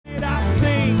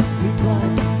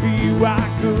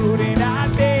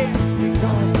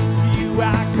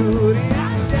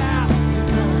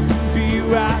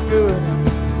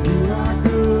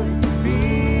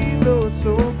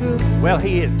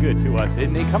He is good to us,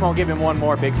 isn't He? Come on, give Him one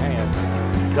more big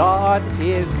hand. God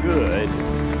is good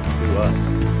to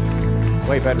us.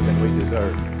 Way better than we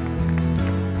deserve.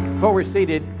 Before we're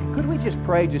seated, could we just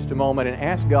pray just a moment and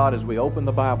ask God as we open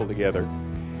the Bible together?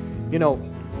 You know,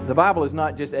 the Bible is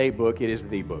not just a book, it is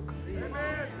the book.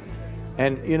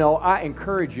 And, you know, I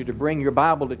encourage you to bring your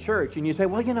Bible to church. And you say,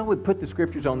 well, you know, we put the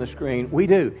scriptures on the screen. We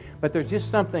do. But there's just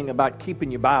something about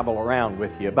keeping your Bible around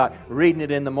with you, about reading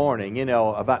it in the morning, you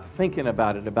know, about thinking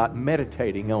about it, about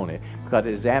meditating on it, because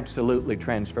it is absolutely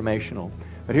transformational.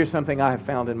 But here's something I have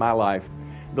found in my life.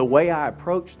 The way I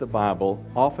approach the Bible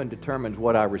often determines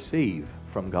what I receive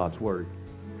from God's Word.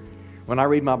 When I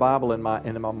read my Bible in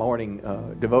my morning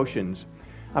devotions,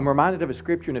 I'm reminded of a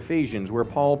scripture in Ephesians where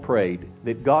Paul prayed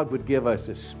that God would give us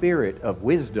a spirit of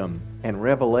wisdom and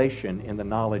revelation in the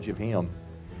knowledge of Him.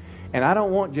 And I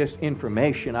don't want just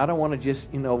information. I don't want to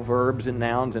just, verbs and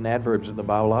nouns and adverbs of the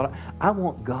Bible. I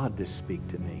want God to speak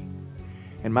to me.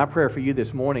 And my prayer for you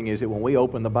this morning is that when we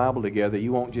open the Bible together,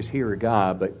 you won't just hear a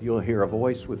guy, but you'll hear a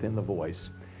voice within the voice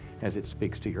as it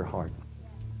speaks to your heart.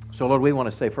 So, Lord, we want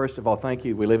to say, first of all, thank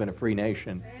you. We live in a free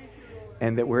nation.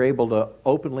 And that we're able to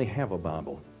openly have a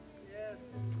Bible.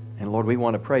 And Lord, we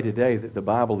want to pray today that the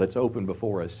Bible that's open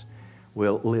before us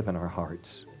will live in our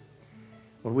hearts.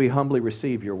 Lord, we humbly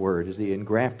receive your word as the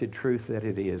engrafted truth that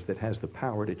it is that has the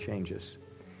power to change us.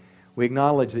 We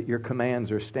acknowledge that your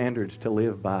commands are standards to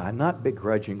live by, not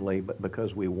begrudgingly, but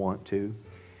because we want to.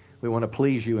 We want to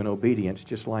please you in obedience,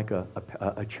 just like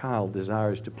a child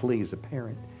desires to please a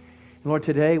parent. Lord,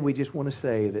 today we just want to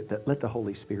say that let the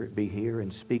Holy Spirit be here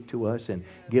and speak to us and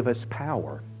give us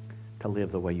power to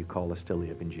live the way you call us to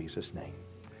live in Jesus' name.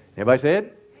 Everybody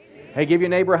said? Amen. Hey, give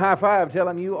your neighbor a high five. Tell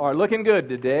him you are looking good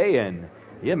today, and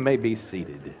you may be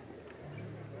seated.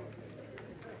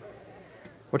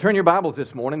 Well, turn your Bibles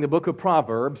this morning, the book of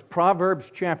Proverbs,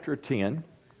 Proverbs chapter 10,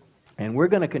 and we're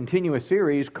going to continue a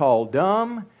series called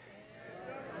Dumb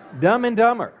and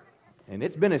Dumber. And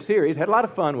it's been a series, had a lot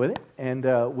of fun with it,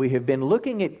 and we have been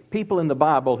looking at people in the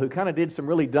Bible who kind of did some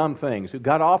really dumb things, who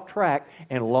got off track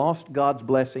and lost God's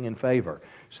blessing and favor.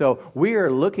 So we are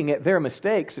looking at their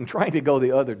mistakes and trying to go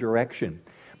the other direction.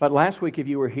 But last week, if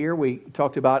you were here, we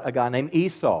talked about a guy named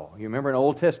Esau. You remember an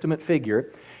Old Testament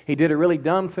figure. He did a really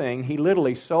dumb thing. He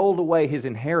literally sold away his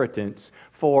inheritance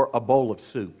for a bowl of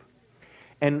soup.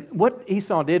 And what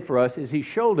Esau did for us is he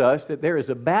showed us that there is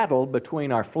a battle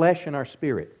between our flesh and our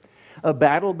spirit. A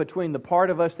battle between the part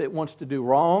of us that wants to do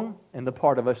wrong and the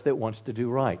part of us that wants to do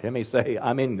right. Let me say,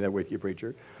 I'm in there with you,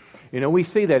 preacher. You know, we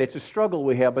see that. It's a struggle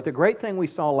we have. But the great thing we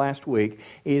saw last week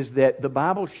is that the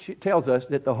Bible tells us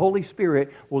that the Holy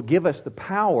Spirit will give us the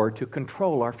power to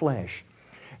control our flesh.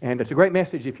 And it's a great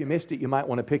message. If you missed it, you might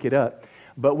want to pick it up.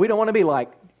 But we don't want to be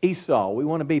like Esau. We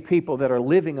want to be people that are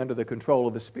living under the control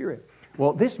of the Spirit.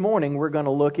 Well, this morning we're going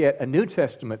to look at a New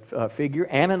Testament figure,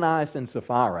 Ananias and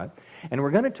Sapphira, and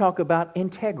we're going to talk about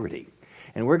integrity.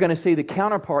 And we're going to see the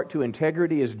counterpart to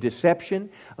integrity is deception.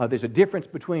 There's a difference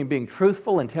between being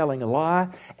truthful and telling a lie,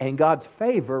 and God's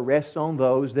favor rests on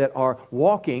those that are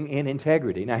walking in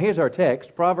integrity. Now, here's our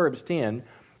text, Proverbs 10,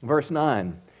 verse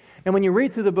 9. And when you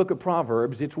read through the book of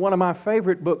Proverbs, it's one of my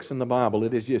favorite books in the Bible.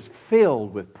 It is just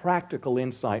filled with practical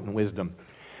insight and wisdom.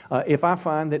 If I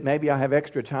find that maybe I have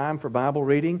extra time for Bible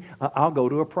reading, I'll go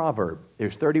to a proverb.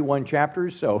 There's 31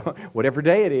 chapters, so whatever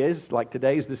day it is, like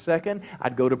today's the 2nd,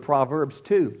 I'd go to Proverbs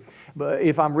 2. But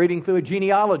if I'm reading through a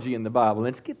genealogy in the Bible,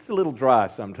 and it gets a little dry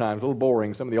sometimes, a little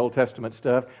boring, some of the Old Testament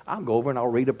stuff, I'll go over and I'll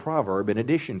read a proverb in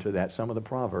addition to that, some of the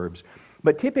Proverbs.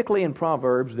 But typically in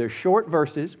Proverbs, they're short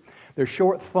verses. They're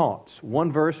short thoughts,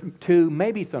 1 verse, 2,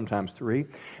 maybe sometimes 3,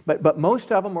 but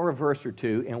most of them are a verse or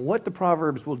 2, and what the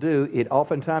Proverbs will do, it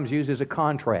oftentimes uses a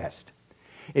contrast.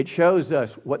 It shows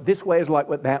us what this way is like,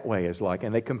 what that way is like,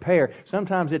 and they compare.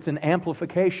 Sometimes it's an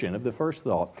amplification of the first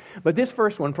thought. But this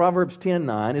first one, Proverbs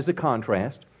 10:9, is a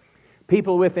contrast.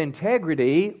 People with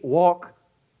integrity walk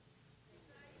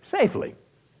safely.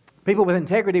 People with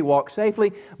integrity walk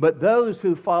safely, but those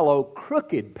who follow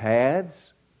crooked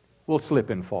paths will slip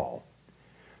and fall.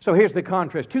 So here's the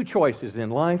contrast. 2 choices in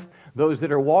life. Those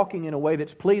that are walking in a way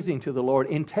that's pleasing to the Lord,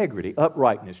 integrity,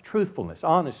 uprightness, truthfulness,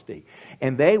 honesty.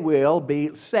 And they will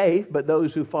be safe, but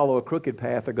those who follow a crooked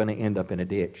path are going to end up in a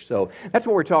ditch. So that's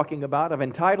what we're talking about. I've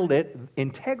entitled it,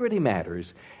 Integrity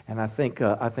Matters, and I think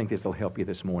this will help you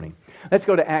this morning. Let's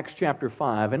go to Acts chapter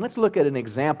 5, and let's look at an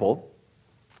example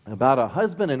about a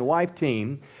husband and wife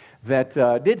team that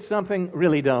did something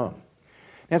really dumb.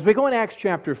 As we go in Acts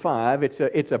chapter 5, it's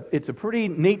a pretty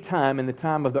neat time in the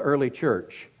time of the early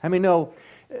church. I mean, no,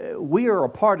 we are a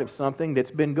part of something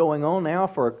that's been going on now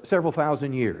for several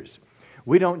thousand years.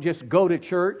 We don't just go to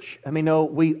church. No,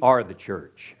 we are the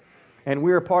church. And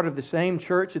we're a part of the same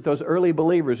church that those early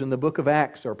believers in the book of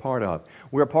Acts are part of.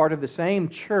 We're a part of the same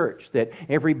church that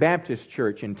every Baptist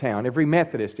church in town, every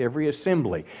Methodist, every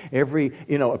Assembly, every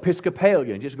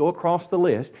Episcopalian, just go across the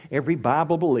list, every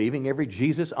Bible-believing, every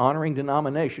Jesus-honoring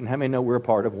denomination, how many know we're a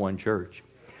part of one church?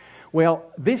 Well,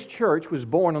 this church was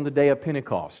born on the day of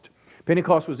Pentecost.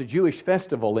 Pentecost was a Jewish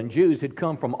festival, and Jews had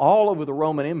come from all over the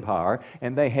Roman Empire,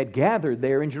 and they had gathered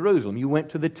there in Jerusalem. You went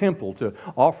to the temple to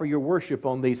offer your worship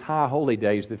on these high holy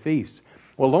days, the feasts.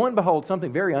 Well, lo and behold,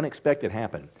 something very unexpected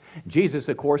happened. Jesus,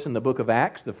 of course, in the book of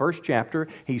Acts, the first chapter,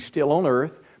 he's still on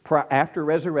earth after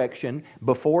resurrection,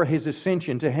 before his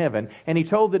ascension to heaven, and he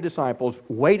told the disciples,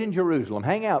 wait in Jerusalem,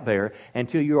 hang out there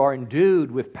until you are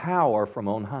endued with power from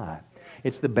on high.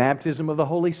 It's the baptism of the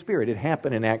Holy Spirit. It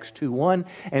happened in Acts 2:1,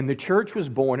 and the church was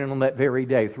born, and on that very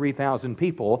day, 3,000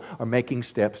 people are making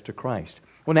steps to Christ.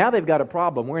 Well, now they've got a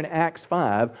problem. We're in Acts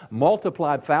 5,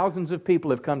 multiplied thousands of people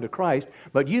have come to Christ,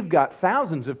 but you've got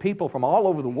thousands of people from all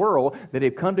over the world that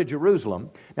have come to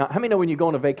Jerusalem. Now, how many know when you go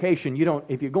on a vacation,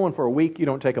 if you're going for a week, you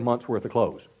don't take a month's worth of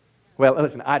clothes? Well,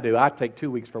 listen, I do. I take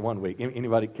 2 weeks for 1 week.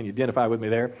 Anybody, can you identify with me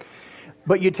there?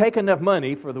 But you take enough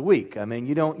money for the week.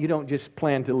 You don't just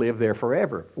plan to live there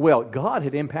forever. Well, God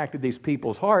had impacted these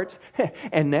people's hearts,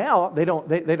 and now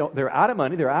they're out of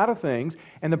money, they're out of things,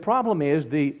 and the problem is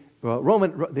the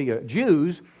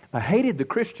Jews hated the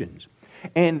Christians,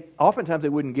 and oftentimes they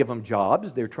wouldn't give them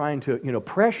jobs. They're trying to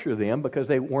pressure them because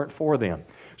they weren't for them.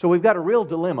 So we've got a real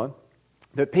dilemma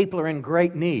that people are in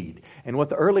great need. And what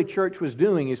the early church was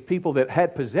doing is people that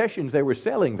had possessions, they were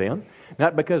selling them,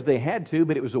 not because they had to,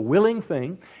 but it was a willing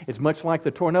thing. It's much like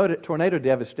the tornado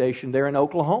devastation there in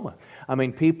Oklahoma.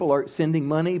 People are sending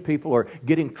money, people are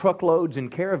getting truckloads and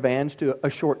caravans to a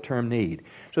short-term need.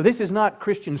 So this is not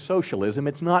Christian socialism.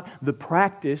 It's not the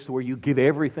practice where you give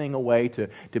everything away to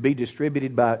be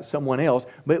distributed by someone else,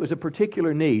 but it was a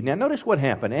particular need. Now notice what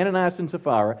happened. Ananias and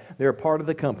Sapphira, they're a part of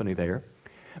the company there.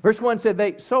 Verse 1 said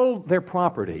they sold their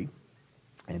property,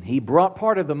 and he brought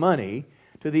part of the money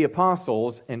to the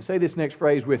apostles, and say this next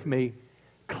phrase with me,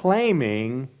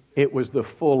 claiming it was the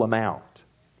full amount.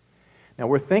 Now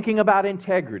we're thinking about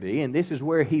integrity, and this is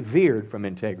where he veered from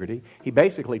integrity. He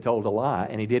basically told a lie,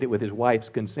 and he did it with his wife's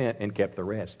consent and kept the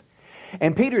rest.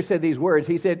 And Peter said these words.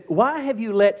 He said, why have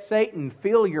you let Satan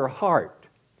fill your heart?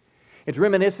 It's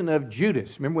reminiscent of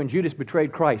Judas. Remember when Judas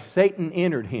betrayed Christ? Satan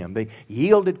entered him. They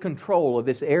yielded control of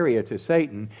this area to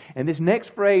Satan. And this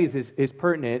next phrase is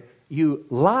pertinent. You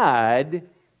lied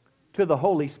to the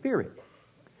Holy Spirit.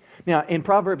 Now, in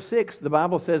Proverbs 6, the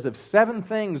Bible says of 7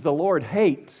 things the Lord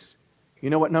hates, you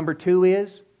know what number 2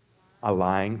 is? A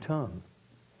lying tongue.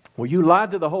 Well, you lied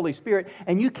to the Holy Spirit,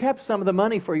 and you kept some of the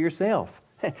money for yourself.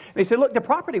 And he said, look, the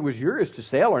property was yours to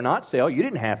sell or not sell. You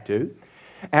didn't have to.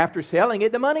 After selling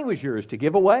it, the money was yours to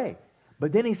give away.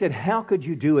 But then he said, how could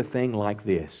you do a thing like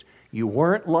this? You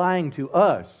weren't lying to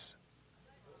us.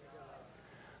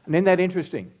 And isn't that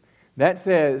interesting? That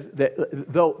says that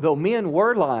though men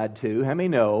were lied to, how many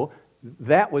know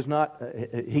that was not,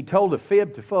 he told a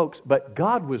fib to folks, but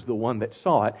God was the one that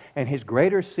saw it, and his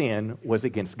greater sin was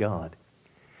against God.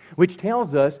 Which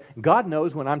tells us God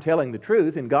knows when I'm telling the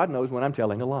truth, and God knows when I'm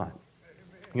telling a lie.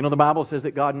 You know, the Bible says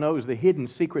that God knows the hidden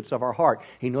secrets of our heart.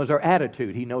 He knows our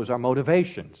attitude. He knows our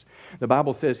motivations. The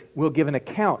Bible says we'll give an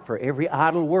account for every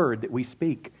idle word that we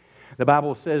speak. The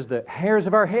Bible says the hairs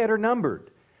of our head are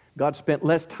numbered. God spent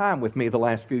less time with me the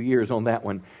last few years on that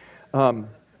one.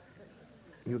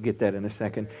 You'll get that in a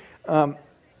second. But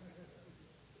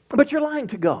you're lying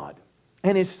to God.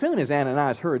 And as soon as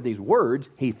Ananias heard these words,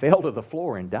 he fell to the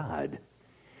floor and died.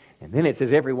 And then it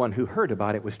says everyone who heard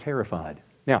about it was terrified.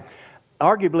 Now,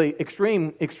 arguably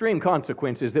extreme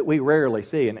consequences that we rarely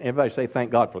see, and everybody say thank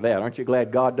God for that. Aren't you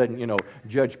glad God doesn't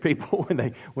judge people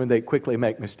when they quickly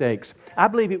make mistakes? I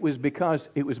believe it was because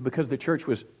the church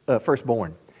was first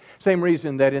born. Same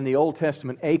reason that in the Old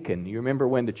Testament, Achan, you remember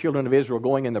when the children of Israel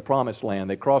going in the Promised Land,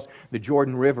 they crossed the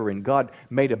Jordan River, and God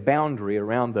made a boundary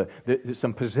around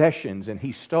some possessions, and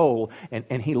he stole,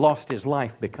 and he lost his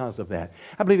life because of that.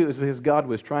 I believe it was because God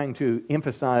was trying to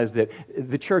emphasize that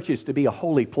the church is to be a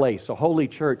holy place, a holy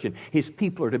church, and his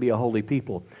people are to be a holy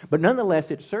people. But nonetheless,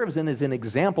 it serves as an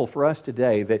example for us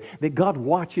today that God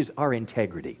watches our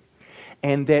integrity.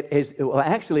 And that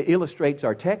actually illustrates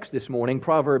our text this morning,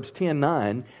 Proverbs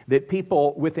 10:9, that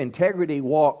people with integrity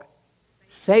walk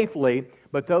safely,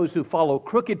 but those who follow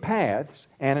crooked paths,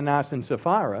 Ananias and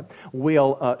Sapphira,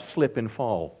 will slip and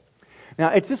fall. Now,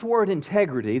 it's this word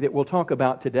integrity that we'll talk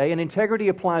about today, and integrity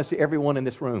applies to everyone in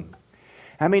this room.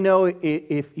 How many know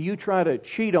if you try to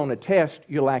cheat on a test,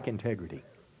 you lack integrity?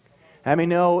 How many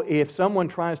know if someone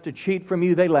tries to cheat from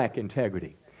you, they lack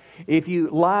integrity? If you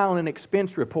lie on an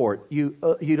expense report, you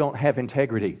don't have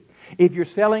integrity. If you're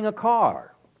selling a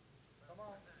car,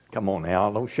 come on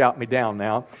now, don't shout me down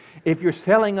now. If you're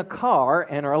selling a car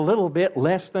and are a little bit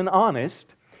less than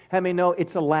honest, how many know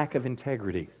it's a lack of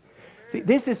integrity? See,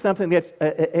 this is something that's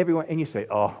everyone, and you say,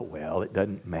 oh, well, it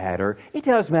doesn't matter. It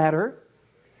does matter.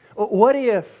 What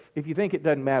if you think it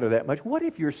doesn't matter that much, what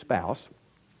if your spouse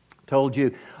told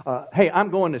you, hey, I'm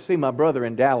going to see my brother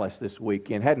in Dallas this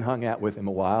weekend, hadn't hung out with him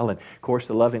a while, and of course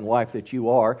the loving wife that you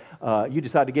are, you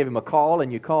decide to give him a call,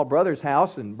 and you call brother's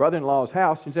house and brother-in-law's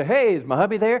house and say, hey, is my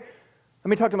hubby there? Let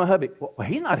me talk to my hubby. Well,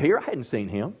 he's not here. I hadn't seen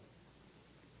him.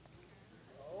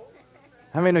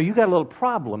 I mean, you got a little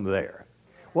problem there.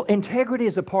 Well, integrity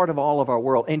is a part of all of our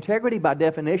world. Integrity, by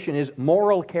definition, is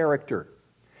moral character.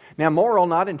 Now, moral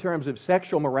not in terms of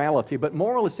sexual morality, but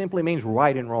moral simply means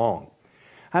right and wrong.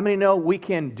 How many know we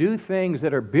can do things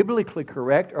that are biblically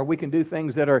correct, or we can do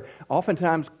things that are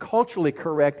oftentimes culturally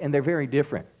correct, and they're very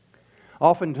different?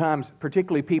 Oftentimes,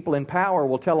 particularly people in power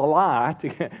will tell a lie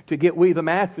to get we the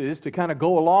masses to kind of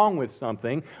go along with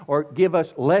something or give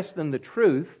us less than the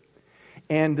truth.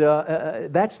 And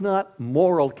that's not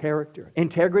moral character.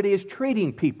 Integrity is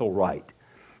treating people right.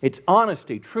 It's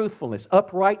honesty, truthfulness,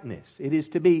 uprightness. It is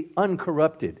to be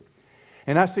uncorrupted.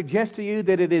 And I suggest to you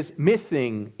that it is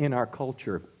missing in our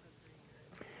culture.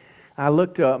 I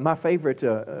looked, my favorite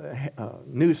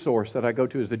news source that I go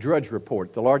to is the Drudge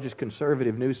Report, the largest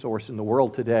conservative news source in the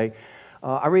world today.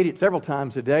 I read it several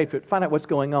times a day to find out what's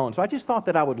going on. So I just thought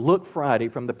that I would look Friday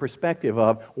from the perspective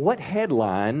of what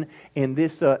headline in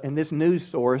this news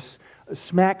source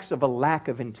smacks of a lack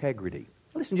of integrity.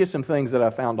 Listen to just some things that I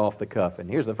found off the cuff,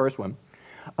 and here's the first one.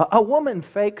 A woman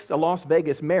fakes a Las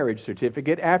Vegas marriage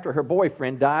certificate after her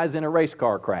boyfriend dies in a race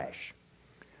car crash.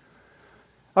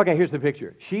 Okay, here's the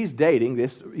picture. She's dating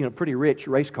this pretty rich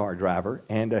race car driver,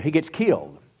 and he gets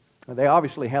killed. They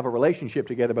obviously have a relationship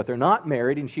together, but they're not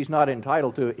married, and she's not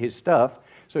entitled to his stuff.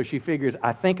 So she figures,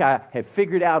 I think I have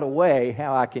figured out a way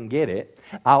how I can get it.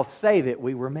 I'll say that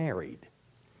we were married.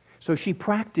 So she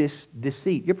practiced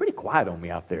deceit. You're pretty quiet on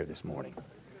me out there this morning.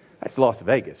 That's Las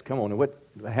Vegas. Come on, what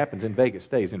happens in Vegas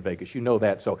stays in Vegas. You know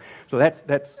that. So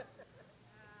that's.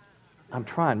 I'm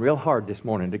trying real hard this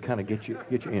morning to kind of get you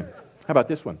in. How about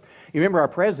this one? You remember our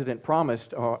president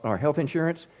promised our health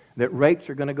insurance that rates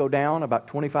are going to go down about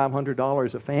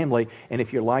 $2,500 a family, and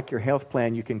if you like your health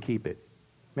plan, you can keep it.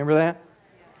 Remember that?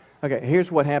 Okay,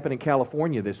 here's what happened in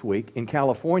California this week. In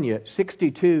California,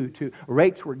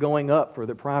 rates were going up for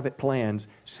the private plans,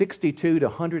 62 to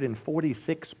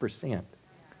 146%.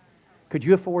 Could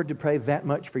you afford to pay that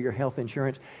much for your health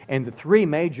insurance? And the three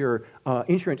major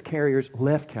insurance carriers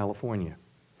left California.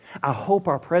 I hope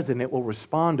our president will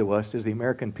respond to us as the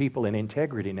American people in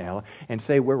integrity now and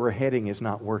say where we're heading is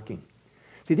not working.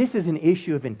 See, this is an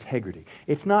issue of integrity.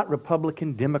 It's not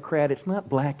Republican, Democrat, it's not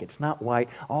black, it's not white.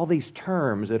 All these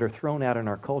terms that are thrown out in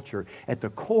our culture, at the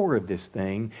core of this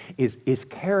thing is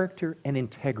character and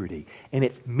integrity, and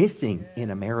it's missing in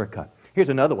America. Here's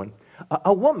another one.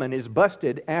 A woman is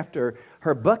busted after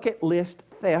her bucket list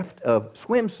theft of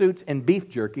swimsuits and beef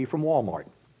jerky from Walmart.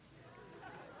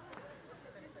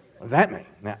 What does that mean?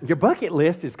 Now, your bucket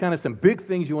list is kind of some big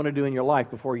things you want to do in your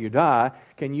life before you die.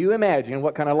 Can you imagine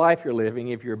what kind of life you're living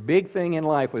if your big thing in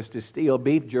life was to steal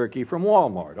beef jerky from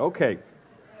Walmart? Okay.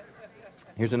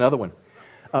 Here's another one.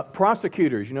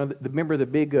 Prosecutors, remember the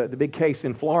big case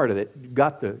in Florida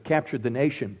that captured the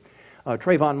nation.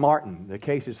 Trayvon Martin, the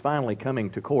case is finally coming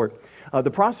to court.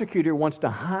 The prosecutor wants to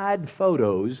hide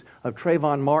photos of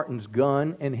Trayvon Martin's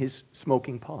gun and his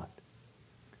smoking pot.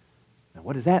 Now,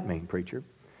 what does that mean, preacher?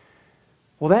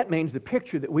 Well, that means the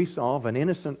picture that we saw of an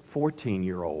innocent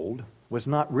 14-year-old was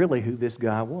not really who this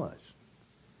guy was.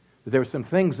 There were some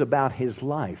things about his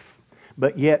life,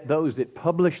 but yet those that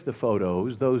published the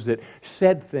photos, those that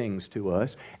said things to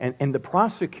us, and the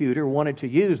prosecutor wanted to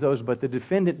use those, but the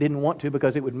defendant didn't want to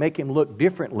because it would make him look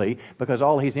differently, because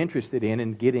all he's interested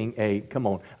in getting a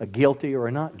guilty or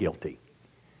a not guilty.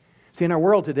 See, in our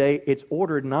world today, it's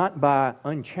ordered not by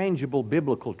unchangeable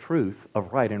biblical truth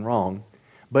of right and wrong,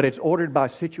 but it's ordered by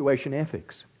situation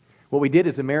ethics. What we did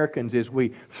as Americans is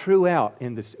we threw out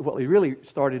it really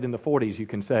started in the 40s, you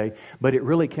can say, but it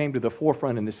really came to the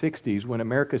forefront in the 60s when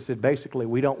America said, basically,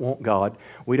 we don't want God.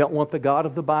 We don't want the God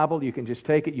of the Bible. You can just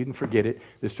take it, you can forget it.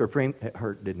 It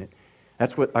hurt, didn't it?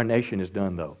 That's what our nation has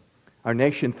done, though. Our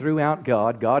nation threw out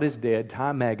God. God is dead.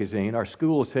 Time magazine. Our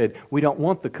schools said, we don't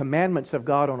want the commandments of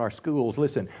God on our schools.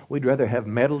 Listen, we'd rather have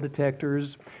metal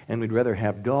detectors, and we'd rather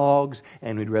have dogs,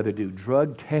 and we'd rather do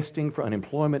drug testing for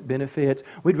unemployment benefits.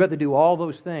 We'd rather do all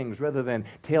those things rather than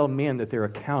tell men that they're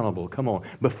accountable, come on,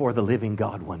 before the living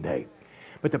God one day.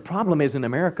 But the problem is in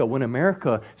America, when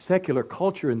America, secular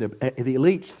culture, and the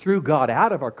elites threw God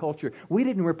out of our culture, we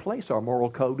didn't replace our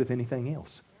moral code with anything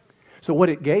else. So what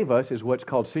it gave us is what's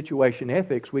called situation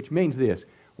ethics, which means this: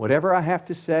 whatever I have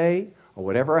to say or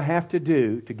whatever I have to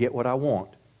do to get what I want,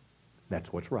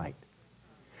 that's what's right.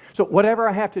 So whatever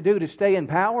I have to do to stay in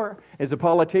power as a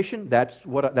politician, that's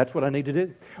what I need to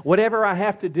do. Whatever I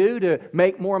have to do to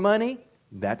make more money,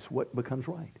 that's what becomes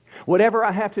right. Whatever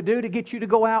I have to do to get you to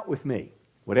go out with me,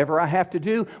 whatever I have to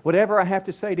do, whatever I have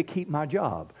to say to keep my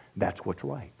job, that's what's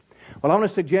right. Well, I want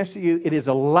to suggest to you it is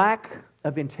a lack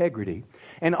of integrity,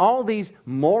 and all these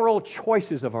moral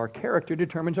choices of our character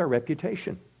determines our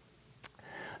reputation.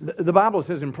 The Bible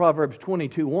says in Proverbs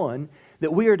 22:1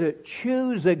 that we are to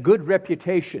choose a good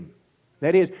reputation.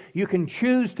 That is, you can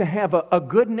choose to have a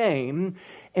good name,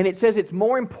 and it says it's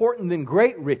more important than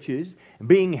great riches.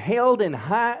 Being held in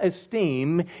high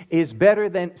esteem is better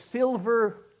than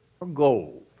silver or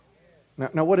gold.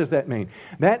 Now, what does that mean?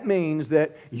 That means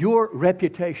that your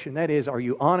reputation, that is, are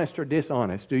you honest or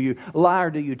dishonest? Do you lie or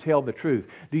do you tell the truth?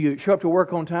 Do you show up to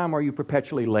work on time or are you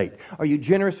perpetually late? Are you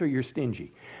generous or you're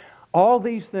stingy? All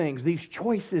these things, these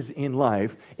choices in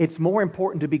life, it's more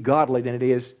important to be godly than it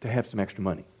is to have some extra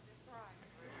money.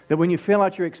 That when you fill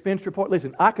out your expense report,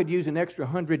 listen, I could use an extra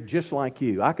 100 just like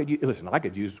you. I could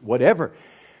use whatever.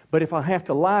 But if I have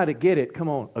to lie to get it, come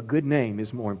on, a good name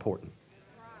is more important.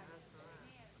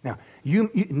 Now,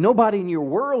 nobody in your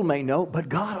world may know, but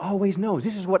God always knows.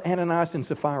 This is what Ananias and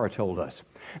Sapphira told us.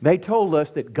 They told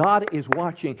us that God is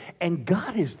watching, and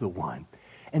God is the one.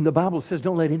 And the Bible says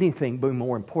don't let anything be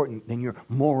more important than your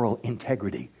moral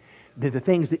integrity. The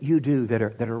things that you do that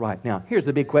are right. Now, here's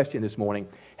the big question this morning.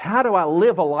 How do I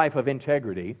live a life of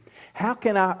integrity? How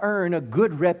can I earn a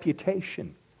good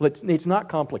reputation? It's not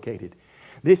complicated.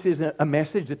 This is a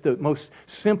message that the most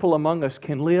simple among us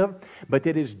can live, but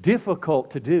that is difficult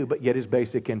to do, but yet is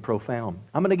basic and profound.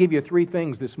 I'm going to give you 3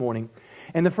 things this morning.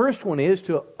 And the first one is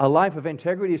a life of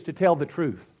integrity is to tell the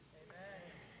truth. Amen.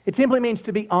 It simply means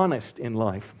to be honest in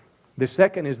life. The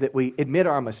second is that we admit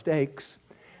our mistakes.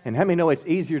 And how many know it's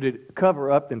easier to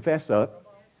cover up than fess up?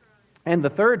 And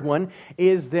the third one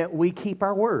is that we keep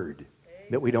our word,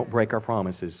 that we don't break our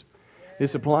promises.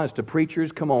 This applies to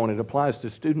preachers, come on, it applies to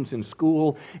students in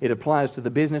school, it applies to the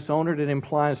business owner, it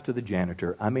applies to the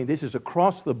janitor. I mean, this is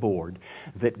across the board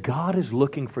that God is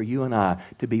looking for you and I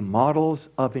to be models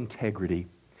of integrity.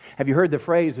 Have you heard the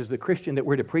phrase as the Christian that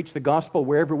we're to preach the gospel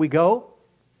wherever we go?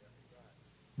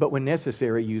 But when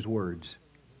necessary, use words.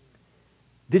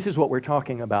 This is what we're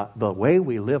talking about. The way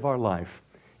we live our life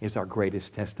is our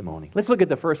greatest testimony. Let's look at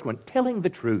the first one, telling the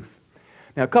truth.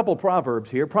 Now, a couple Proverbs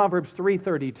here. Proverbs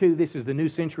 3:32, this is the New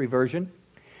Century Version.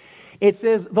 It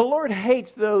says, the Lord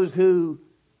hates those who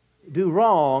do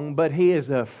wrong, but He is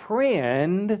a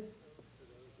friend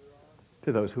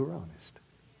to those who are honest.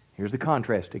 Here's the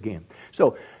contrast again.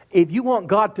 So, if you want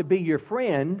God to be your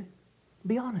friend,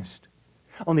 be honest.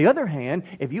 On the other hand,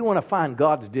 if you want to find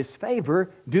God's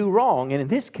disfavor, do wrong. And in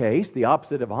this case, the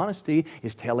opposite of honesty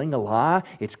is telling a lie.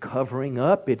 It's covering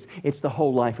up. It's the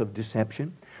whole life of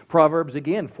deception. Proverbs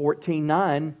again,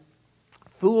 14:9,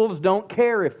 fools don't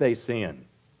care if they sin,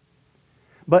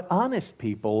 but honest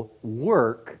people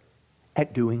work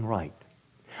at doing right.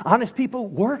 Honest people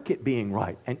work at being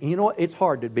right. And you know what? It's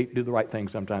hard to do the right thing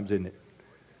sometimes, isn't it?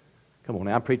 Come on,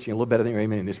 now, I'm preaching a little better than your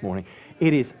amen this morning.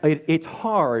 It's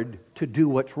hard to do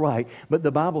what's right, but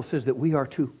the Bible says that we are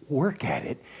to work at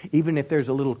it, even if there's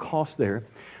a little cost there.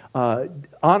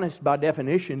 Honest, by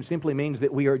definition, simply means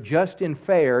that we are just and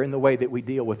fair in the way that we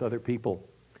deal with other people.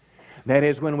 That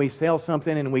is, when we sell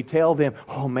something and we tell them,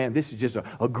 oh man, this is just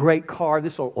a great car,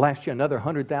 this will last you another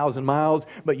 100,000 miles,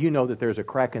 but you know that there's a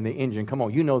crack in the engine. Come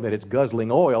on, you know that it's guzzling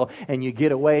oil, and you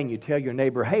get away and you tell your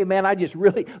neighbor, hey man,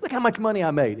 look how much money I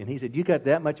made. And he said, you got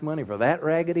that much money for that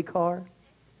raggedy car?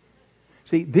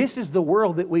 See, this is the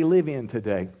world that we live in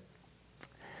today.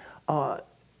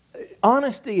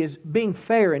 Honesty is being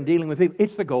fair in dealing with people.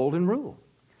 It's the golden rule.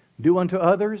 Do unto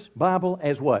others, Bible,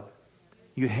 as what?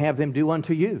 You have them do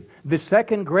unto you. The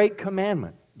second great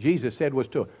commandment, Jesus said, was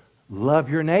to love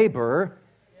your neighbor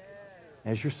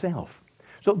as yourself.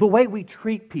 So the way we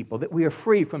treat people, that we are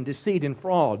free from deceit and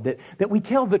fraud, that we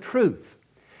tell the truth,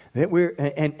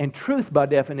 and truth by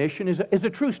definition is a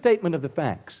true statement of the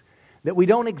facts, that we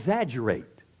don't exaggerate.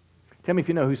 Tell me if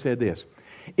you know who said this.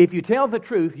 If you tell the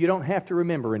truth, you don't have to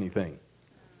remember anything.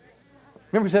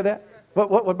 Remember said that?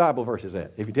 What Bible verse is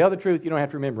that? If you tell the truth, you don't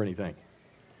have to remember anything.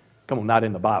 Come on, not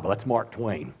in the Bible. That's Mark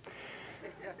Twain.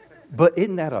 But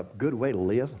isn't that a good way to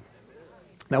live?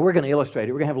 Now, we're going to illustrate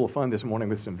it. We're going to have a little fun this morning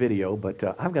with some video, but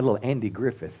I've got a little Andy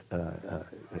Griffith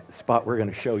spot we're going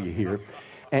to show you here.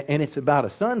 And it's about a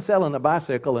son selling a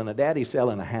bicycle and a daddy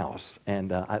selling a house.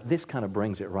 And this kind of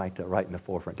brings it right in the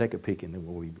forefront. Take a peek, and then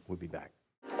we'll be back.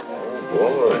 Oh,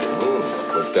 boy.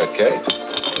 Look at that cake.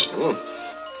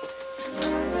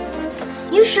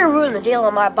 You sure ruined the deal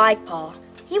on my bike, Pa.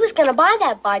 He was going to buy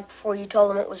that bike before you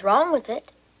told him what was wrong with it.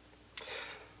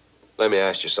 Let me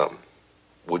ask you something.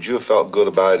 Would you have felt good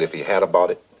about it if he had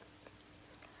bought it?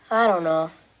 I don't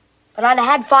know. But I'd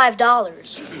have had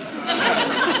 $5.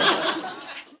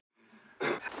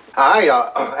 I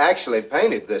actually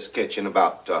painted this kitchen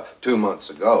about 2 months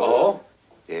ago. Oh?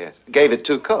 Yes. Gave it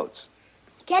 2 coats.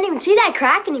 You can't even see that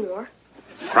crack anymore.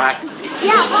 Crack.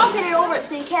 Yeah, Paul painted over it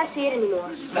so you can't see it anymore.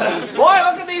 Boy,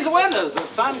 look at these windows. The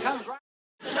sun comes right.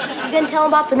 You didn't tell him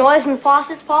about the noise in the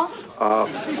faucets, Paul?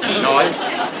 Noise?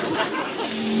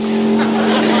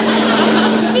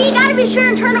 See, you gotta be sure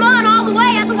and turn them on all the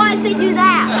way, otherwise they do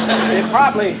that. It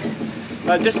probably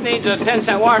just needs a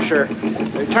 10-cent washer.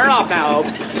 Turn off now, Hope.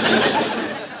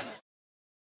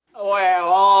 Well,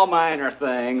 all minor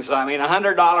things. I mean,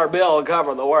 $100 bill will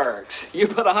cover the works. You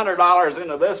put $100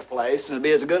 into this place, and it'd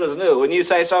be as good as new. Wouldn't you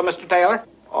say so, Mr. Taylor?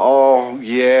 Oh,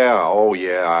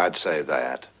 yeah, I'd say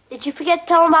that. Did you forget to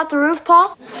tell him about the roof,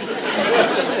 Paul?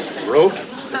 Roof?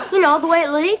 You know, the way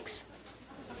it leaks.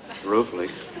 Roof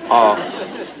leak?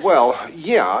 Well,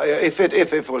 yeah, if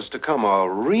it was to come a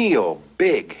real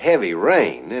big, heavy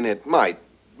rain, then it might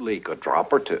leak a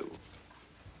drop or two.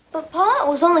 But, Paul, it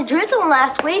was only drizzling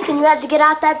last week, and you had to get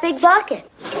out that big bucket.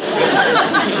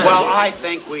 Well, I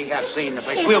think we have seen the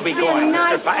place. We'll be going,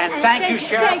 Mr. And thank you,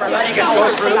 Sheriff, for letting us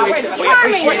go through. We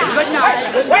appreciate it. Good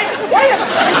night. Wait a minute.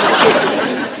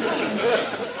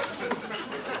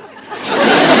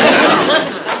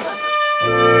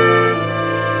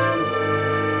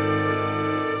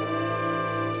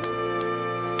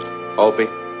 Opie?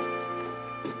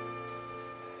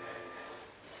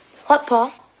 What,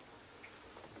 Paul?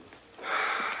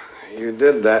 You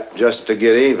did that just to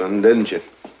get even, didn't you?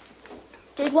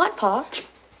 Did what, Paul?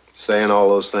 Saying all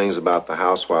those things about the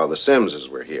house while the Simses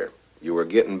were here. You were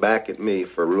getting back at me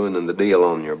for ruining the deal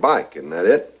on your bike, isn't that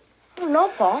it? Oh, no,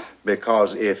 Paul.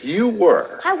 Because if you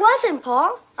were... I wasn't,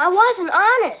 Paul. I wasn't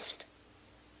honest.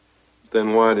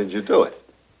 Then why did you do it?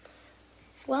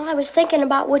 Well, I was thinking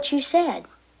about what you said.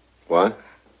 What?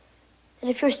 That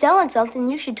if you're selling something,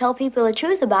 you should tell people the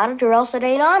truth about it, or else it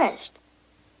ain't honest.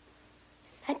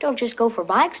 That don't just go for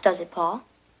bikes, does it, Paul?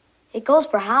 It goes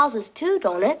for houses, too,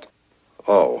 don't it?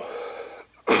 Oh.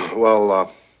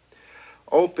 Well,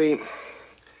 Opie,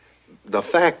 the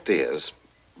fact is,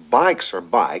 bikes are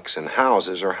bikes and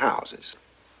houses are houses.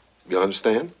 You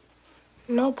understand?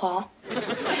 No, Paul.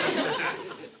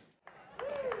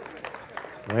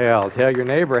 Well, tell your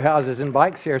neighbor houses and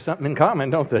bikes share something in common,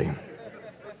 don't they?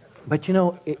 But you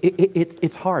know,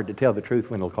 it's hard to tell the truth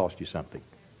when it'll cost you something.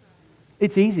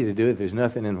 It's easy to do if there's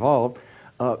nothing involved,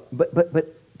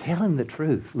 but telling the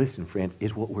truth, listen, friends,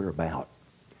 is what we're about.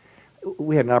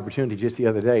 We had an opportunity just the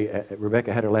other day.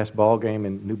 Rebecca had her last ball game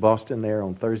in New Boston there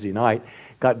on Thursday night.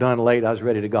 Got done late. I was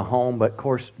ready to go home, but of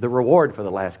course, the reward for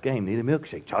the last game needed a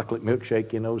milkshake, chocolate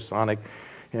milkshake, Sonic,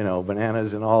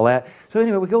 bananas and all that. So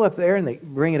anyway, we go up there and they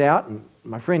bring it out, and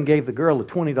my friend gave the girl a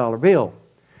 $20 bill.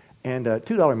 And $2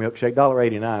 milkshake,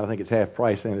 $1.89. I think it's half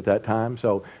price then at that time.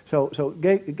 So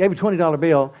gave a $20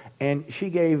 bill, and she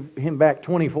gave him back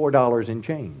 $24 in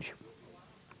change.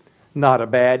 Not a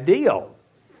bad deal.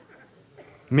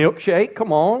 Milkshake,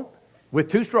 come on, with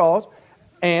 2 straws,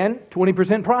 and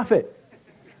 20% profit.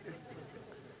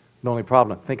 The only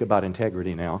problem, think about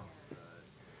integrity now.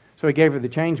 So he gave her the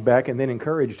change back and then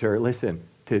encouraged her, listen,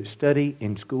 to study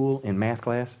in school in math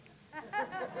class.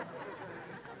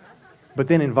 But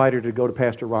then invited her to go to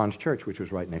Pastor Ron's church, which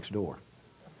was right next door.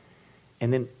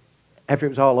 And then after it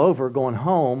was all over, going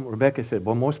home, Rebecca said,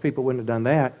 well, most people wouldn't have done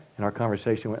that. And our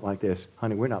conversation went like this,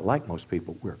 honey, we're not like most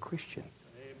people. We're a Christian.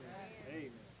 Amen.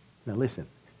 Now listen,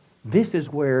 this is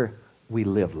where we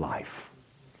live life.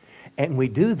 And we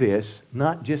do this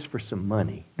not just for some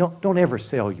money. Don't ever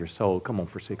sell your soul, come on,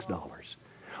 for $6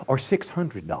 or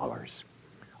 $600.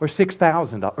 Or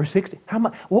 $6,000, or $60,000. How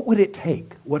much? What would it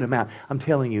take? What amount? I'm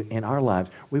telling you, in our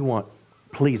lives, we want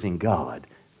pleasing God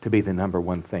to be the number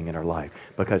one thing in our life,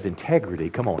 because integrity,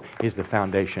 come on, is the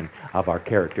foundation of our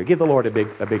character. Give the Lord a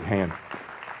big hand.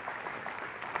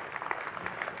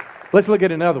 Let's look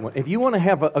at another one. If you want to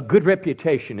have a good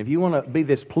reputation, if you want to be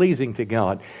this pleasing to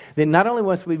God, then not only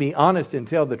must we be honest and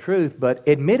tell the truth, but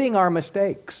admitting our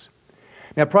mistakes.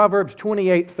 Now, Proverbs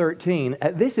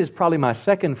 28:13, this is probably my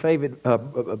second favorite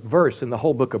verse in the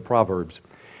whole book of Proverbs.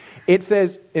 It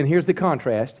says, and here's the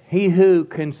contrast, he who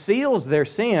conceals their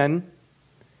sin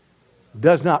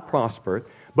does not prosper,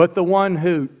 but the one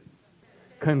who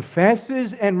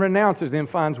confesses and renounces them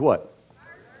finds what?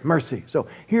 Mercy. So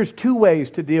here's two ways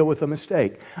to deal with a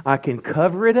mistake. I can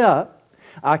cover it up,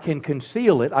 I can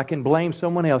conceal it, I can blame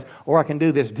someone else, or I can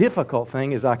do this difficult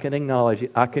thing is I can acknowledge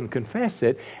it, I can confess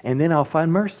it, and then I'll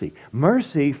find mercy.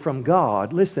 Mercy from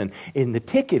God. Listen, and the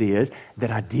ticket is that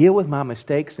I deal with my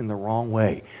mistakes in the wrong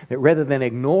way. That rather than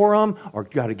ignore them or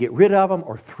try to get rid of them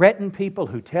or threaten people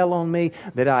who tell on me,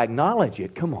 that I acknowledge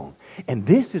it. Come on. And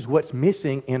this is what's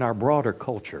missing in our broader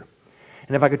culture.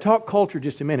 And if I could talk culture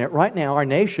just a minute, right now our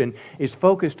nation is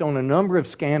focused on a number of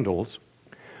scandals.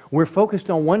 We're focused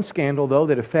on one scandal, though,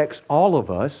 that affects all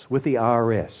of us with the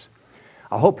IRS.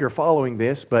 I hope you're following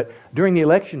this, but during the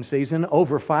election season,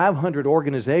 over 500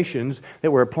 organizations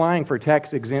that were applying for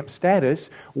tax-exempt status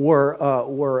were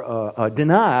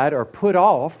denied or put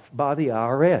off by the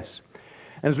IRS.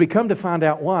 And as we come to find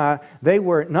out why, they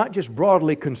were not just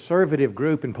broadly conservative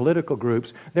group and political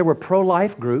groups, there were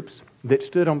pro-life groups that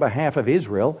stood on behalf of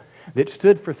Israel, that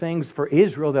stood for things for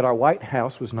Israel that our White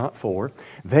House was not for.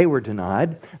 They were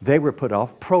denied. They were put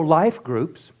off. Pro-life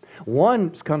groups.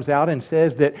 One comes out and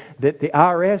says that the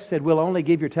IRS said, we'll only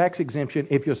give your tax exemption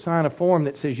if you'll sign a form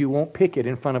that says you won't picket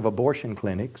in front of abortion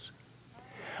clinics.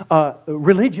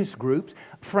 Religious groups,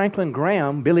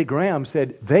 Billy Graham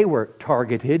said they were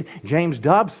targeted. James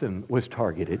Dobson was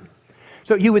targeted.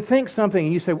 So you would think something,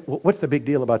 and you say, well, what's the big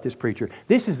deal about this preacher?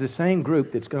 This is the same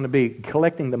group that's going to be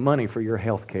collecting the money for your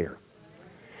health care.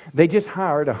 They just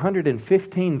hired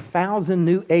 115,000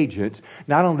 new agents,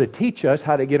 not only to teach us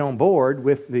how to get on board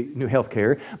with the new health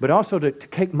care, but also to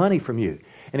take money from you.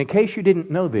 And in case you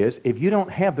didn't know this, if you don't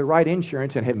have the right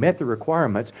insurance and have met the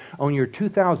requirements on your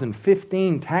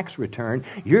 2015 tax return,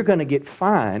 you're going to get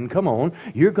fined. Come on.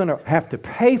 You're going to have to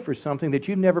pay for something that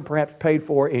you've never perhaps paid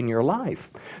for in your life.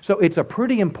 So it's a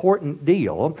pretty important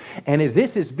deal. And as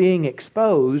this is being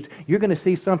exposed, you're going to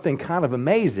see something kind of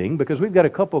amazing, because we've got a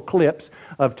couple clips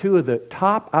of two of the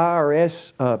top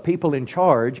IRS people in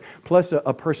charge, plus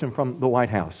a person from the White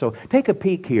House. So take a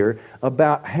peek here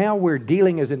about how we're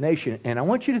dealing as a nation. And I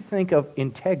want you to think of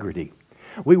integrity.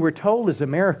 We were told as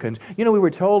Americans, we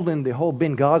were told in the whole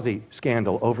Benghazi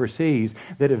scandal overseas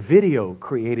that a video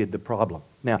created the problem.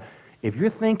 Now, if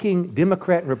you're thinking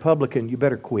Democrat and Republican, you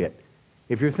better quit.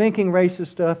 If you're thinking racist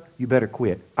stuff, you better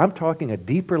quit. I'm talking a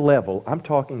deeper level. I'm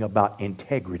talking about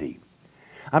integrity.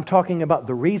 I'm talking about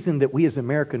the reason that we as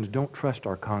Americans don't trust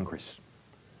our Congress.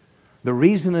 The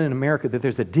reason in America that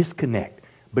there's a disconnect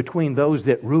between those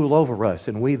that rule over us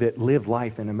and we that live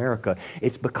life in America.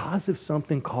 It's because of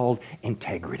something called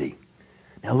integrity.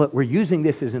 Now look, we're using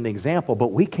this as an example,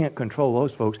 but we can't control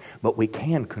those folks, but we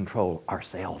can control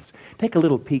ourselves. Take a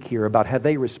little peek here about how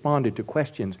they responded to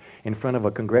questions in front of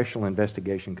a Congressional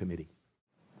Investigation Committee.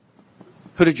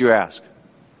 Who did you ask?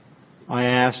 I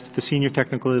asked the senior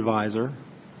technical advisor.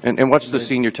 And what's the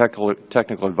senior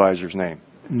technical advisor's name?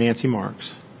 Nancy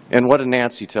Marks. And what did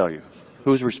Nancy tell you?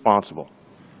 Who's responsible?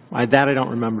 That I don't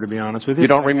remember, to be honest with you. You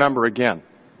don't remember again?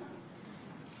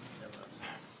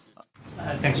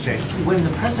 Thanks, Jay. When the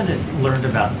president learned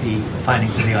about the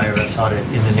findings of the IRS audit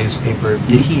in the newspaper,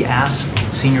 did he ask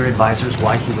senior advisors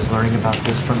why he was learning about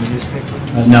this from the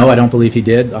newspaper? No, I don't believe he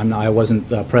did. I wasn't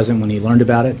present when he learned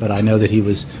about it, but I know that he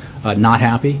was not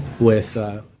happy with...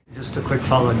 Just a quick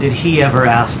follow-up. Did he ever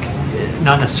ask,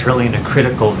 not necessarily in a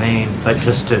critical vein, but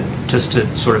just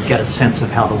to sort of get a sense of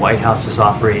how the White House is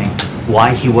operating,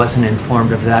 why he wasn't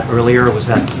informed of that earlier, or was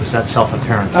that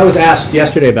self-apparent? I was asked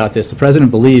yesterday about this. The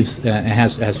president believes and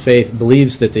has faith,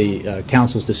 believes that the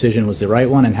council's decision was the right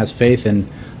one, and has faith in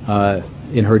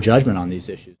her judgment on these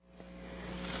issues.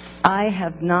 I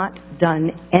have not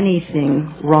done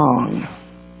anything wrong.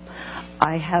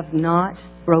 I have not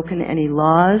broken any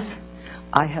laws.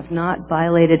 I have not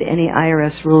violated any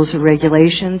IRS rules or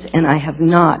regulations, and I have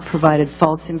not provided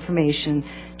false information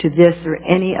to this or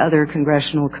any other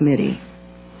congressional committee.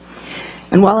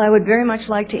 And while I would very much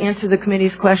like to answer the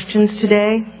committee's questions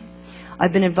today,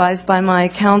 I've been advised by my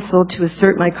counsel to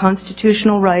assert my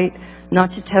constitutional right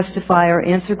not to testify or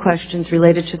answer questions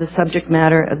related to the subject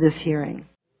matter of this hearing.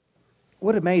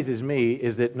 What amazes me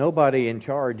is that nobody in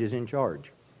charge is in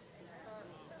charge.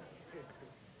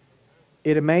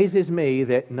 It amazes me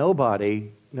that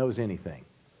nobody knows anything.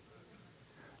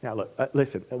 Now, look,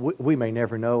 listen, we may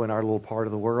never know in our little part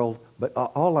of the world, but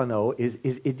all I know is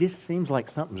it just seems like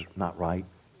something's not right.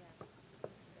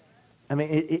 I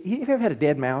mean, you ever had a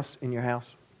dead mouse in your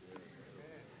house?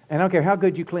 And I don't care how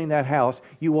good you clean that house,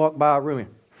 you walk by a room and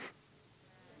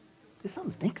there's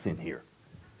something stinks in here.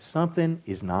 Something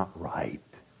is not right.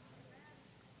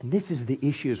 And this is the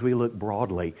issue as we look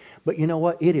broadly. But you know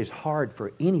what? It is hard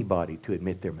for anybody to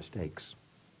admit their mistakes.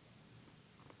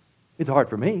 It's hard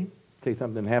for me. Tell you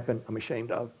something that happened I'm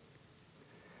ashamed of.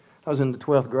 I was in the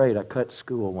 12th grade. I cut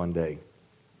school one day.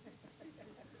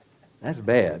 That's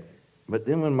bad. But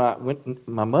then when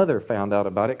my mother found out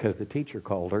about it because the teacher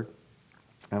called her,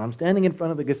 and I'm standing in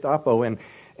front of the Gestapo, and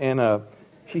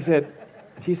she said,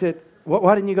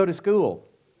 why didn't you go to school?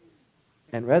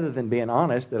 And rather than being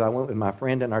honest that I went with my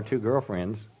friend and our 2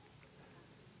 girlfriends,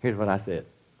 here's what I said.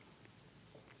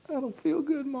 I don't feel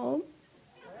good, Mom.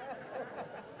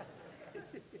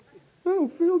 I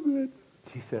don't feel good.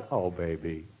 She said, oh,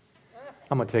 baby,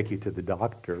 I'm going to take you to the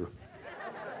doctor.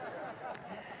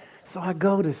 So I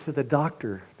go to the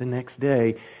doctor the next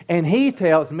day, and he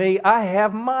tells me I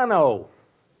have mono.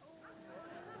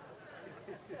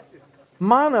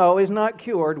 Mono is not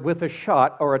cured with a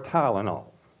shot or a Tylenol.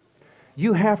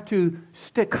 You have to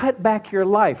cut back your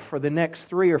life for the next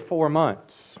 3 or 4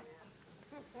 months.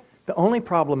 The only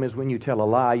problem is when you tell a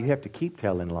lie, you have to keep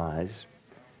telling lies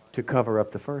to cover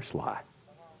up the first lie.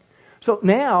 So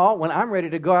now, when I'm ready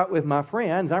to go out with my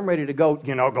friends, I'm ready to go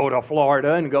to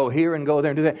Florida and go here and go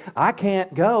there and do that. I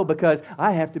can't go because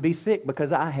I have to be sick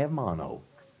because I have mono.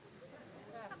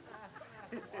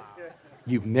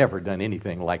 You've never done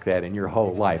anything like that in your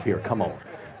whole life. Here, come on.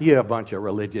 You're a bunch of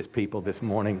religious people this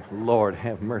morning. Lord,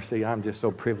 have mercy. I'm just so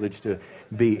privileged to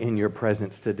be in your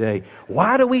presence today.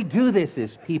 Why do we do this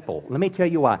as people? Let me tell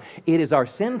you why. It is our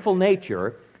sinful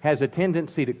nature has a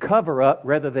tendency to cover up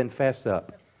rather than fess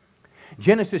up.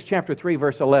 Genesis chapter 3,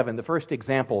 verse 11, the first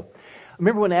example.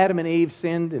 Remember when Adam and Eve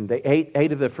sinned and they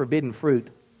ate of the forbidden fruit?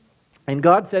 And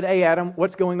God said, hey, Adam,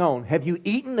 what's going on? Have you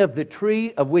eaten of the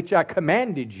tree of which I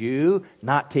commanded you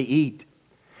not to eat?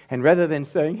 And rather than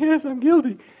saying, yes, I'm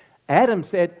guilty, Adam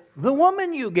said, the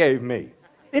woman you gave me,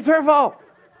 it's her fault.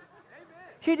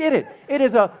 She did it. It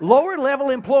is a lower level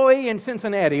employee in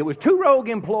Cincinnati. It was 2 rogue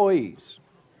employees.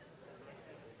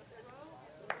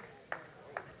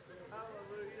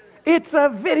 It's a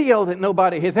video that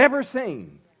nobody has ever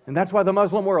seen. And that's why the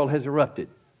Muslim world has erupted.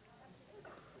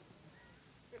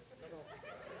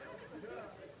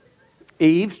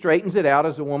 Eve straightens it out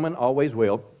as a woman always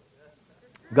will.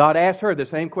 God asked her the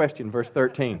same question, verse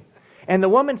 13. And the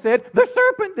woman said, the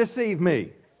serpent deceived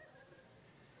me.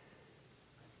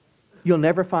 You'll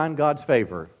never find God's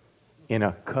favor in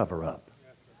a cover-up.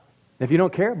 If you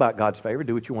don't care about God's favor,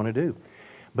 do what you want to do.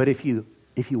 But if you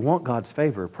want God's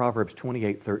favor, Proverbs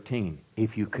 28:13,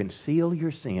 if you conceal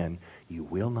your sin, you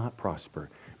will not prosper.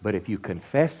 But if you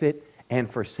confess it and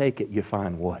forsake it, you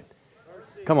find what?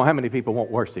 Mercy. Come on, how many people want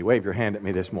mercy? Wave your hand at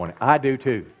me this morning. I do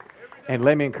too. And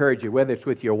let me encourage you, whether it's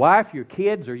with your wife, your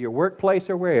kids, or your workplace,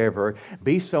 or wherever,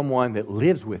 be someone that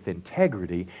lives with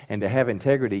integrity. And to have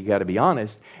integrity, you got to be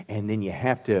honest, and then you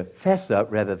have to fess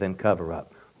up rather than cover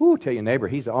up. Ooh, tell your neighbor,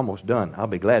 he's almost done. I'll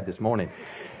be glad this morning.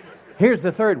 Here's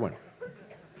the third one.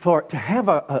 To have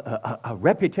a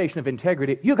reputation of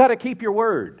integrity, you got to keep your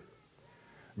word.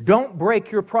 Don't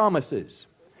break your promises.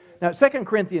 Now, 2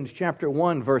 Corinthians chapter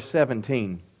 1, verse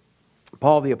 17,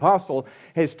 Paul the Apostle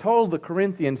has told the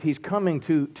Corinthians he's coming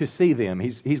to see them.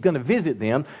 He's going to visit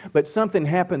them, but something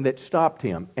happened that stopped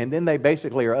him. And then they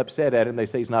basically are upset at him. They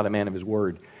say he's not a man of his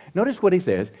word. Notice what he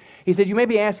says. He said, you may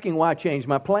be asking why I changed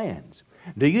my plans.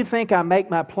 Do you think I make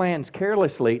my plans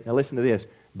carelessly? Now listen to this.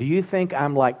 Do you think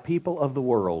I'm like people of the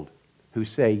world who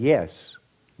say yes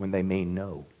when they mean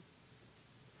no?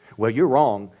 Well, you're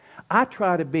wrong. I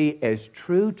try to be as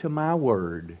true to my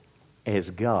word as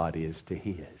God is to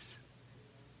His.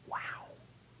 Wow.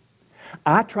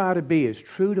 I try to be as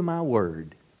true to my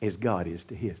word as God is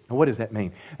to His. Now, what does that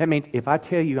mean? That means if I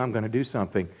tell you I'm going to do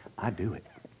something, I do it.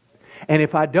 And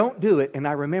if I don't do it, and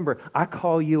I remember, I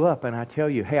call you up and I tell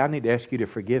you, hey, I need to ask you to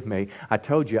forgive me. I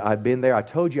told you I'd been there. I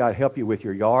told you I'd help you with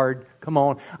your yard. Come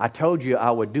on. I told you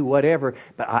I would do whatever,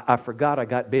 but I forgot. I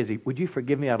got busy. Would you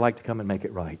forgive me? I'd like to come and make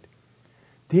it right.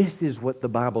 This is what the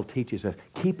Bible teaches us.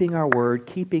 Keeping our word,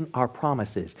 keeping our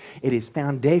promises. It is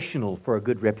foundational for a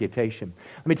good reputation.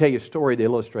 Let me tell you a story that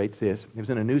illustrates this. It was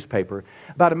in a newspaper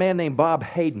about a man named Bob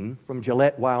Hayden from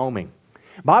Gillette, Wyoming.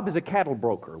 Bob is a cattle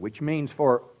broker, which means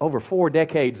for over 4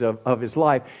 decades of his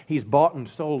life, he's bought and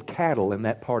sold cattle in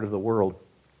that part of the world.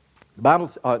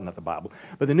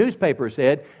 The newspaper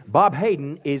said Bob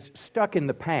Hayden is stuck in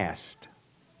the past.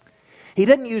 He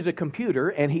doesn't use a computer,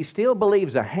 and he still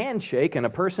believes a handshake and a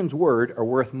person's word are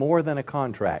worth more than a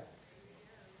contract.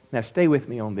 Now, stay with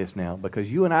me on this now,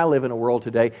 because you and I live in a world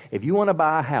today, if you want to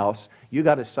buy a house, you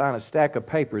got to sign a stack of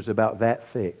papers about that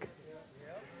thick.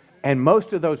 And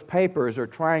most of those papers are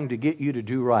trying to get you to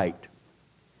do right.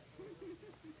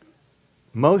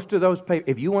 Most of those papers,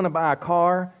 if you want to buy a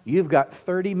car, you've got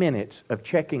 30 minutes of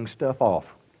checking stuff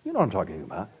off. You know what I'm talking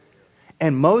about.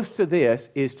 And most of this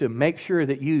is to make sure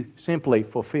that you simply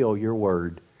fulfill your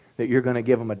word, that you're going to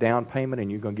give them a down payment and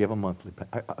you're going to give them monthly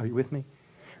payment. Are you with me?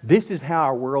 This is how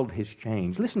our world has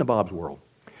changed. Listen to Bob's world.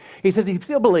 He says he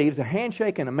still believes a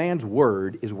handshake and a man's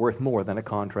word is worth more than a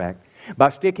contract by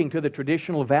sticking to the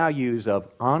traditional values of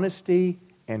honesty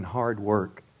and hard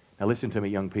work. Now listen to me,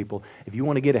 young people. If you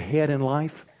want to get ahead in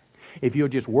life, if you'll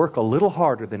just work a little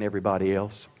harder than everybody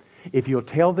else, if you'll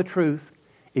tell the truth,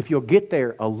 if you'll get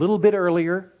there a little bit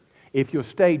earlier, if you'll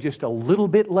stay just a little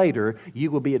bit later,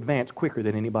 you will be advanced quicker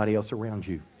than anybody else around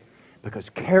you. Because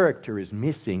character is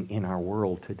missing in our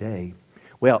world today.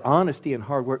 Well, honesty and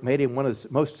hard work made him one of the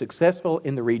most successful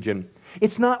in the region.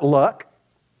 It's not luck.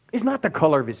 It's not the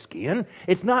color of his skin.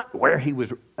 It's not where he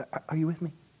was. Are you with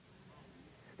me?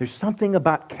 There's something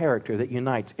about character that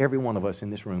unites every one of us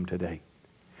in this room today.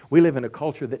 We live in a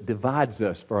culture that divides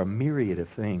us for a myriad of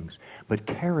things, but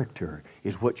character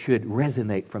is what should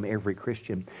resonate from every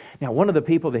Christian. Now, one of the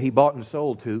people that he bought and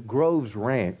sold to, Groves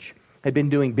Ranch, had been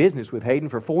doing business with Hayden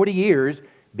for 40 years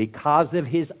because of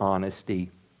his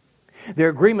honesty. Their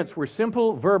agreements were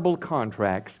simple verbal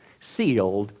contracts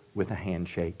sealed with a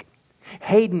handshake.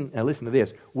 Hayden, now listen to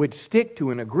this, would stick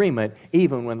to an agreement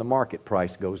even when the market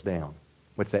price goes down.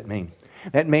 What's that mean?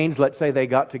 That means, let's say they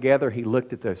got together, he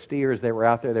looked at the steers that were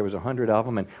out there was 100 of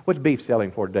them, and what's beef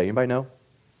selling for today? Anybody know?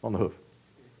 On the hoof.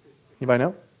 Anybody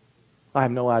know? I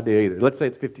have no idea either. Let's say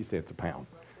it's 50 cents a pound.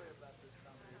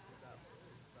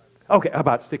 Okay,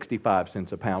 about 65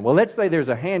 cents a pound. Well, let's say there's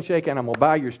a handshake and I'm going to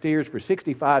buy your steers for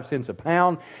 65 cents a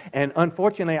pound, and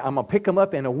unfortunately I'm going to pick them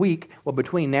up in a week. Well,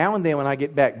 between now and then when I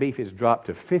get back, beef has dropped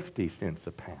to 50 cents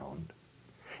a pound.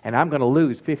 And I'm going to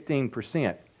lose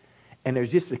 15%. And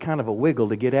there's just a kind of a wiggle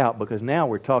to get out, because now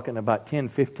we're talking about $10,000,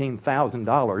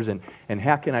 $15,000, and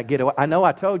how can I get away? I know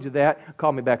I told you that.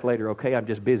 Call me back later, okay? I'm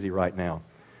just busy right now.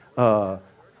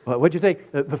 What'd you say?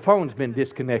 The phone's been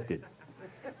disconnected.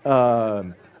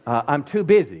 I'm too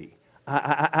busy.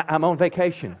 I'm on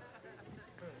vacation.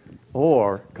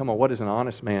 Or, come on, what does an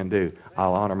honest man do?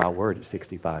 I'll honor my word at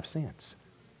 65 cents.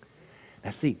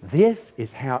 Now see, this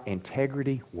is how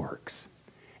integrity works.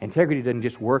 Integrity doesn't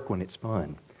just work when it's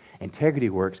fun. Integrity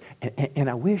works, and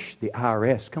I wish the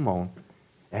IRS, come on,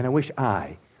 and I wish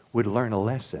I would learn a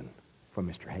lesson from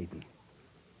Mr. Hayden.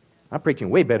 I'm preaching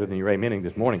way better than you're amening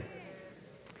this morning.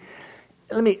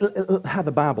 How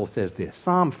the Bible says this.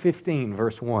 Psalm 15,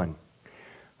 verse 1.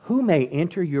 Who may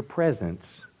enter your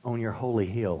presence on your holy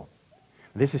hill?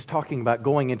 This is talking about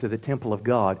going into the temple of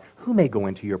God. Who may go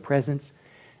into your presence?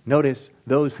 Notice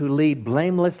those who lead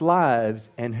blameless lives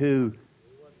and who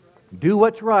do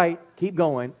what's right, keep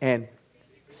going, and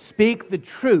speak the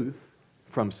truth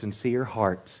from sincere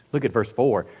hearts. Look at verse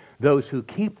 4. Those who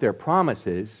keep their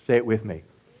promises, say it with me.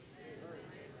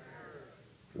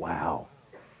 Wow.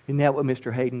 Isn't that what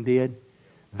Mr. Hayden did?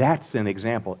 That's an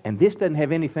example. And this doesn't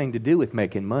have anything to do with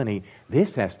making money.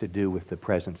 This has to do with the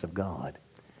presence of God.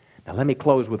 Now let me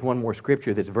close with one more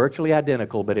scripture that's virtually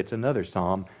identical, but it's another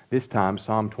psalm, this time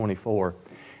Psalm 24.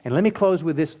 And let me close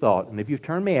with this thought. And if you've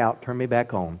turned me out, turn me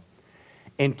back on.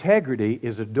 Integrity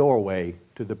is a doorway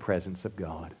to the presence of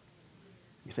God.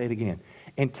 You say it again.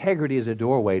 Integrity is a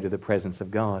doorway to the presence of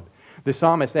God. The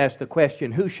psalmist asked the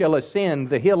question, who shall ascend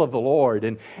the hill of the Lord,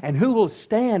 and who will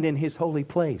stand in his holy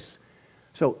place?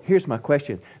 So here's my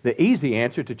question. The easy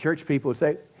answer to church people would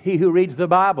say, he who reads the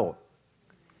Bible,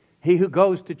 he who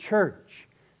goes to church,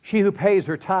 she who pays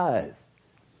her tithe.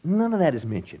 None of that is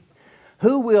mentioned.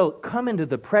 Who will come into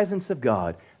the presence of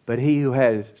God but he who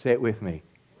has, say it with me,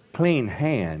 clean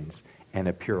hands and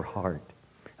a pure heart,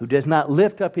 who does not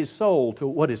lift up his soul to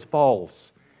what is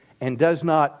false and does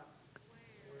not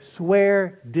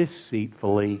swear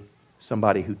deceitfully.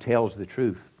 Somebody who tells the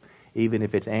truth, even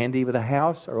if it's Andy with a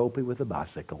house or Opie with a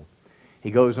bicycle.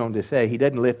 He goes on to say he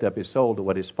doesn't lift up his soul to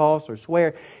what is false or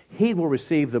swear. He will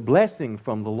receive the blessing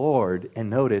from the Lord. And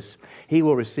notice, he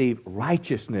will receive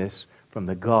righteousness from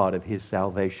the God of his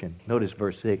salvation. Notice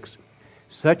verse 6.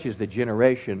 Such is the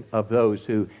generation of those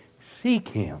who seek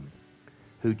him,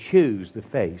 who choose the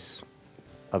face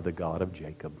of the God of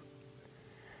Jacob.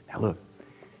 Now look,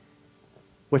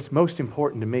 what's most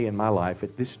important to me in my life,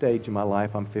 at this stage of my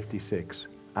life, I'm 56.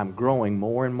 I'm growing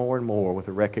more and more and more with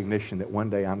the recognition that one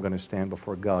day I'm going to stand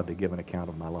before God to give an account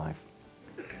of my life.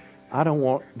 I don't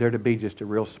want there to be just a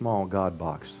real small God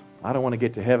box. I don't want to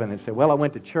get to heaven and say, well, I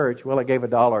went to church. Well, I gave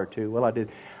 $1 or $2. Well, I did.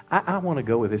 I want to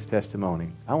go with this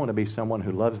testimony. I want to be someone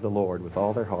who loves the Lord with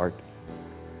all their heart,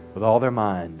 with all their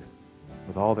mind,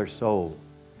 with all their soul,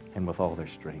 and with all their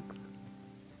strength.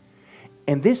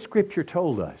 And this scripture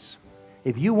told us,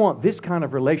 if you want this kind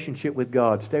of relationship with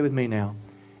God, stay with me now.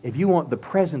 If you want the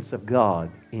presence of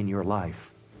God in your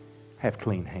life, have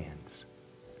clean hands.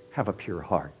 Have a pure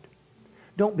heart.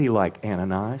 Don't be like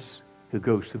Ananias, who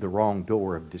goes through the wrong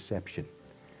door of deception,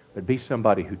 but be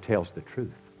somebody who tells the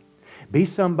truth. Be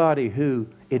somebody who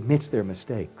admits their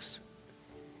mistakes,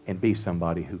 and be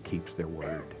somebody who keeps their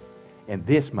word. And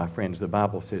this, my friends, the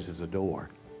Bible says is a door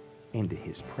into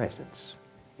His presence,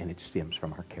 and it stems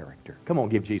from our character. Come on,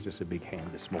 give Jesus a big hand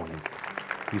this morning.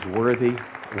 He's worthy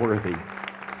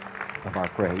of our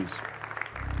praise.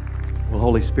 Well,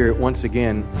 Holy Spirit, once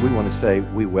again, we want to say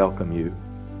we welcome you.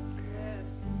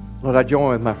 Lord, I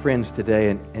join with my friends today,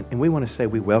 and we want to say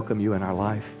we welcome you in our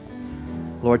life.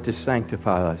 Lord, to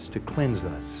sanctify us, to cleanse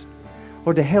us.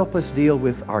 Lord, to help us deal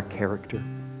with our character.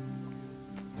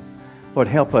 Lord,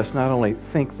 help us not only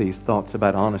think these thoughts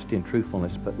about honesty and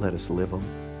truthfulness, but let us live them.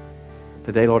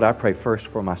 Today, Lord, I pray first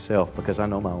for myself because I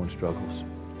know my own struggles.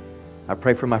 I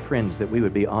pray for my friends that we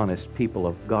would be honest people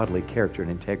of godly character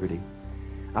and integrity.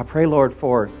 I pray, Lord,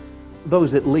 for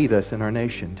those that lead us in our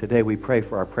nation. Today we pray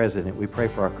for our president. We pray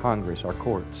for our Congress, our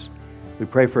courts. We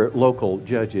pray for local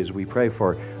judges. We pray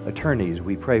for attorneys.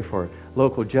 We pray for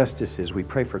local justices. We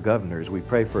pray for governors. We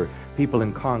pray for people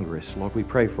in Congress. Lord, we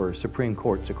pray for Supreme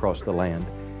Courts across the land.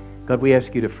 God, we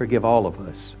ask you to forgive all of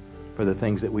us for the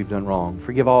things that we've done wrong.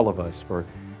 Forgive all of us for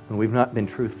when we've not been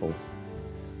truthful.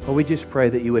 Lord, we just pray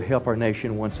that you would help our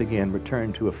nation once again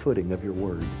return to a footing of your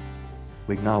word.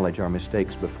 We acknowledge our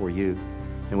mistakes before you,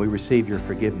 and we receive your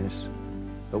forgiveness.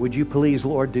 But would you please,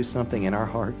 Lord, do something in our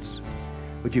hearts?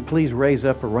 Would you please raise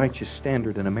up a righteous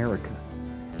standard in America?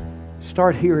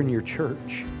 Start here in your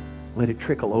church. Let it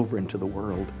trickle over into the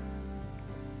world.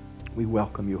 We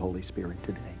welcome you, Holy Spirit,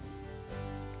 today.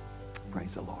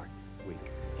 Praise the Lord.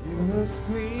 Give us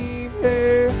clean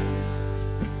hands,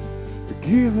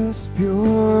 give us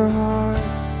pure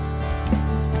hearts.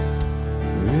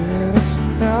 Let us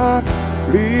not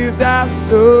leave thy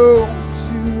soul